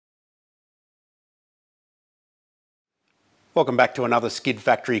Welcome back to another Skid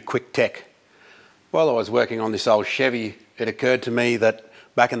Factory Quick Tech. While I was working on this old Chevy, it occurred to me that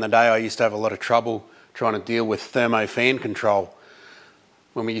back in the day I used to have a lot of trouble trying to deal with Thermo fan control.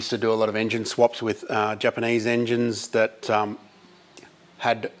 When we used to do a lot of engine swaps with Japanese engines that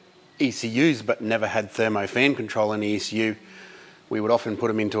had ECUs but never had Thermo fan control in the ECU, we would often put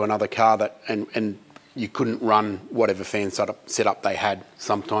them into another car and you couldn't run whatever fan setup they had.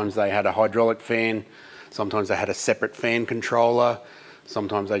 Sometimes they had a hydraulic fan, sometimes they had a separate fan controller,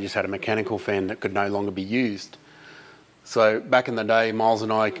 sometimes they just had a mechanical fan that could no longer be used. So back in the day, Miles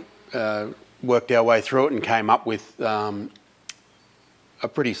and I worked our way through it and came up with a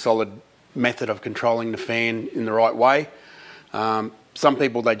pretty solid method of controlling the fan in the right way. Some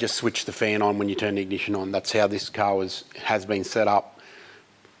people, they just switch the fan on when you turn the ignition on. That's how this car has been set up.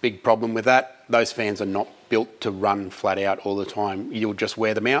 Big problem with that, those fans are not built to run flat out all the time. You'll just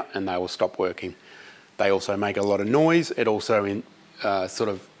wear them out and they will stop working. They also make a lot of noise. It also sort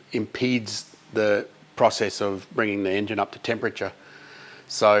of impedes the process of bringing the engine up to temperature.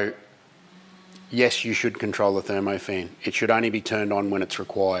 So yes, you should control the thermo fan. It should only be turned on when it's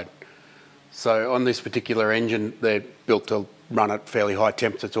required. So on this particular engine, they're built to run at fairly high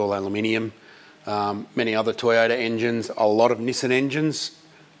temps. It's all aluminium. Many other Toyota engines, a lot of Nissan engines,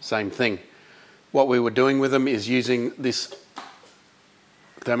 same thing. What we were doing with them is using this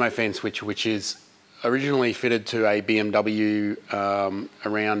thermo fan switch, which is originally fitted to a BMW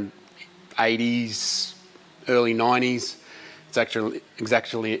around 80s, early 90s. It's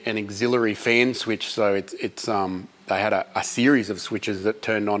actually an auxiliary fan switch, so they had a series of switches that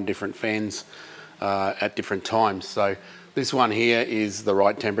turned on different fans at different times. So this one here is the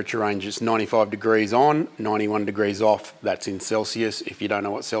right temperature range. It's 95 degrees on, 91 degrees off. That's in Celsius. If you don't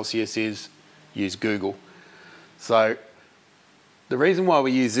know what Celsius is, use Google. So the reason why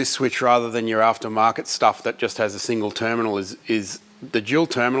we use this switch rather than your aftermarket stuff that just has a single terminal is the dual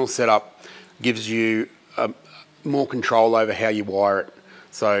terminal setup gives you more control over how you wire it.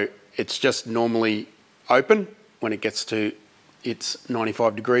 So it's just normally open. When it gets to its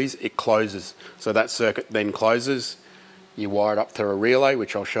 95 degrees, it closes. So that circuit then closes. You wire it up through a relay,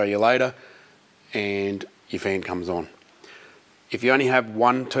 which I'll show you later, and your fan comes on. If you only have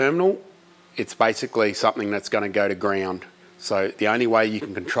one terminal, it's basically something that's going to go to ground. So the only way you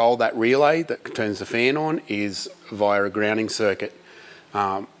can control that relay that turns the fan on is via a grounding circuit.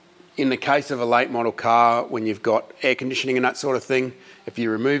 In the case of a late model car, when you've got air conditioning and that sort of thing, if you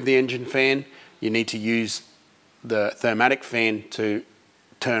remove the engine fan, you need to use the thermatic fan to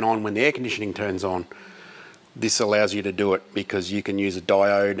turn on when the air conditioning turns on. This allows you to do it because you can use a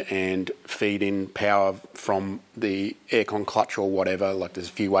diode and feed in power from the aircon clutch or whatever. Like, there's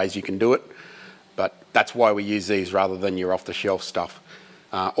a few ways you can do it, but that's why we use these rather than your off-the-shelf stuff.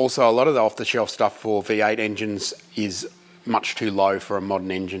 Also, a lot of the off-the-shelf stuff for V8 engines is much too low for a modern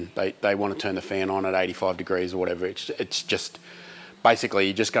engine. They want to turn the fan on at 85 degrees or whatever. It's just basically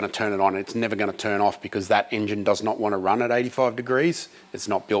you're just going to turn it on. It's never going to turn off because that engine does not want to run at 85 degrees. It's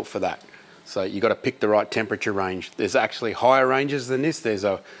not built for that. So you've got to pick the right temperature range. There's actually higher ranges than this.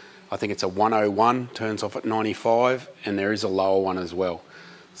 I think it's a 101, turns off at 95, and there is a lower one as well.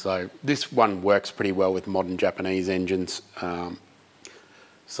 So this one works pretty well with modern Japanese engines.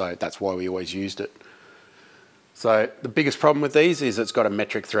 So that's why we always used it. So the biggest problem with these is it's got a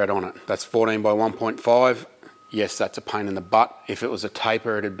metric thread on it. That's 14 by 1.5. Yes, that's a pain in the butt. If it was a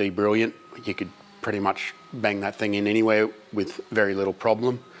taper, it'd be brilliant. You could pretty much bang that thing in anywhere with very little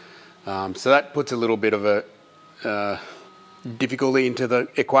problem. So that puts a little bit of a difficulty into the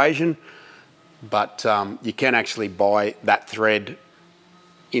equation, but you can actually buy that thread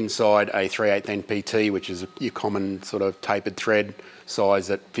inside a 3/8 NPT, which is your common sort of tapered thread size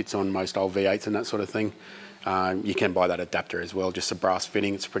that fits on most old V8s and that sort of thing. You can buy that adapter as well, just a brass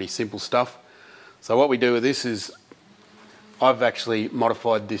fitting. It's pretty simple stuff. So what we do with this is I've actually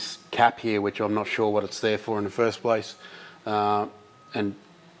modified this cap here, which I'm not sure what it's there for in the first place, and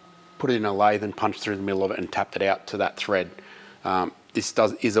put it in a lathe and punched through the middle of it and tapped it out to that thread. This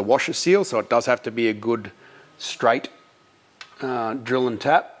is a washer seal, so it does have to be a good straight drill and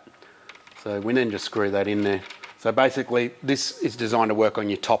tap. So we then just screw that in there. So basically this is designed to work on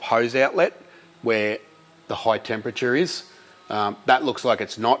your top hose outlet where the high temperature is. That looks like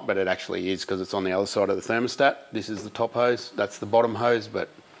it's not, but it actually is because it's on the other side of the thermostat. This is the top hose, that's the bottom hose, but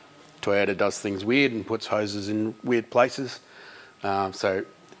Toyota does things weird and puts hoses in weird places. So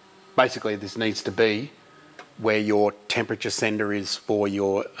basically this needs to be where your temperature sender is for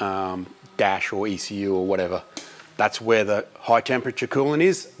your dash or ECU or whatever. That's where the high temperature coolant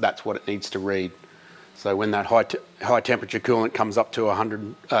is, that's what it needs to read. So when that high temperature coolant comes up to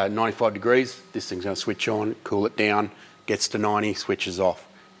 95 degrees, this thing's going to switch on, cool it down, gets to 90, switches off.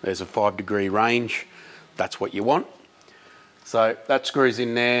 There's a 5-degree range. That's what you want. So that screws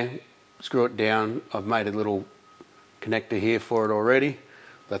in there, screw it down. I've made a little connector here for it already.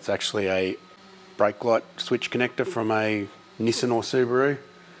 That's actually a brake light switch connector from a Nissan or Subaru.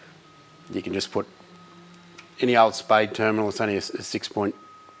 You can just put any old spade terminal. It's only a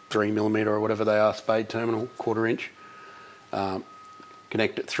 6.3mm or whatever they are, spade terminal, 1/4 inch.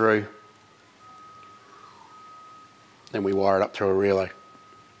 Connect it through. Then we wire it up through a relay.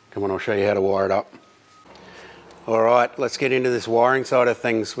 Come on, I'll show you how to wire it up. All right, let's get into this wiring side of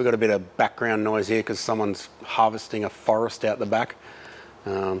things. We've got a bit of background noise here because someone's harvesting a forest out the back.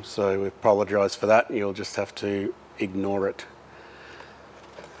 So we apologise for that. You'll just have to ignore it.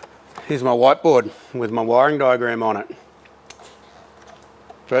 Here's my whiteboard with my wiring diagram on it.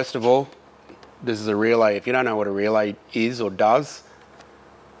 First of all, this is a relay. If you don't know what a relay is or does,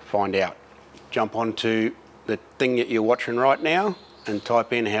 find out. Jump onto the thing that you're watching right now and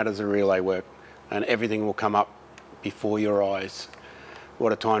type in how does a relay work, and everything will come up before your eyes.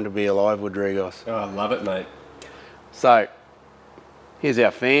 What a time to be alive, Rodriguez. Oh, I love it, mate. So here's our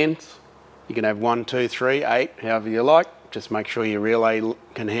fans. You can have 1, 2, 3, 8, however you like. Just make sure your relay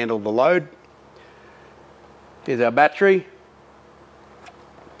can handle the load. Here's our battery.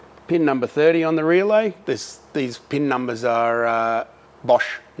 Pin number 30 on the relay. These pin numbers are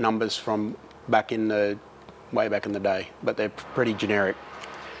Bosch numbers from way back in the day, but they're pretty generic.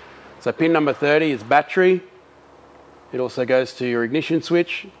 So pin number 30 is battery. It also goes to your ignition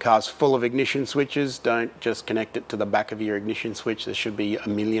switch. Car's full of ignition switches. Don't just connect it to the back of your ignition switch. There should be a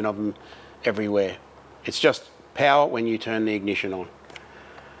million of them everywhere. It's just power when you turn the ignition on.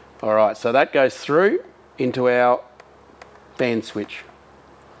 All right, so that goes through into our fan switch.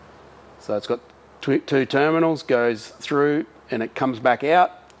 So it's got two terminals, goes through and it comes back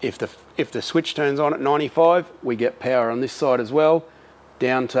out. If the switch turns on at 95, we get power on this side as well,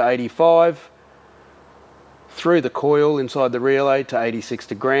 down to 85, through the coil inside the relay to 86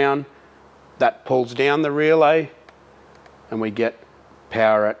 to ground. That pulls down the relay and we get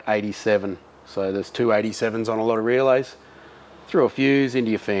power at 87. So there's 2 87s on a lot of relays. Through a fuse into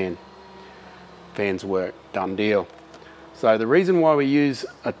your fan. Fans work, done deal. So the reason why we use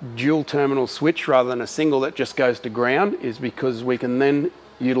a dual terminal switch rather than a single that just goes to ground is because we can then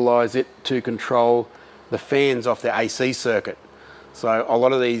utilize it to control the fans off the AC circuit. So a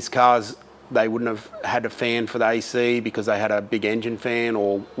lot of these cars, they wouldn't have had a fan for the AC because they had a big engine fan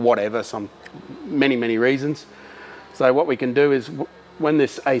or whatever, many reasons. So what we can do is when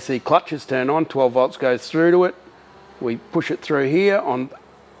this AC clutch is turned on, 12 volts goes through to it. We push it through here on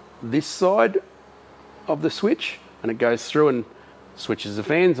this side of the switch and it goes through and switches the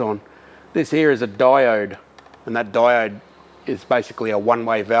fans on. This here is a diode, and that diode is basically a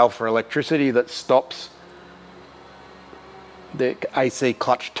one-way valve for electricity that stops the AC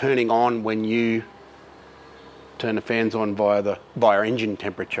clutch turning on when you turn the fans on via engine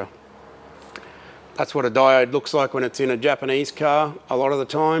temperature. That's what a diode looks like when it's in a Japanese car a lot of the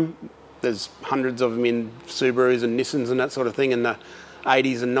time. There's hundreds of them in Subarus and Nissans and that sort of thing in the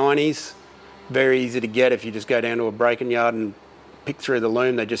 80s and 90s. Very easy to get if you just go down to a breaking yard and pick through the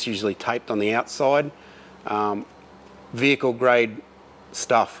loom. They're just usually taped on the outside. Vehicle grade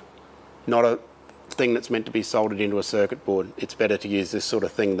stuff, not a thing that's meant to be soldered into a circuit board. It's better to use this sort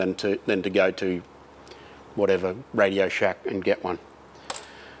of thing than to go to whatever Radio Shack and get one.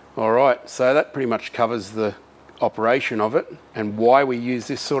 All right, so that pretty much covers the operation of it and why we use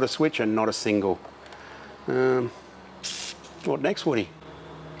this sort of switch and not a single. What next, Woody?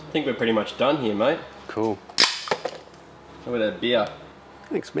 I think we're pretty much done here, mate. Cool. Look at that beer.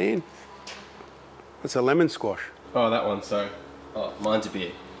 Thanks, man. That's a lemon squash. Oh, that one, so. Oh, mine's a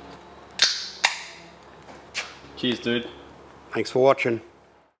beer. Cheers, dude. Thanks for watching.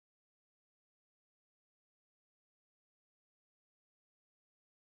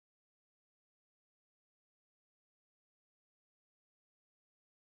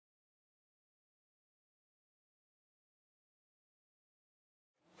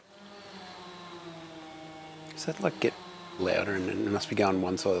 Does that like get louder and it must be going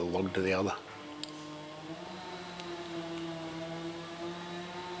one side of the log to the other?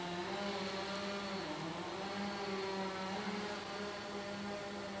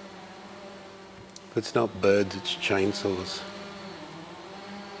 If it's not birds, it's chainsaws.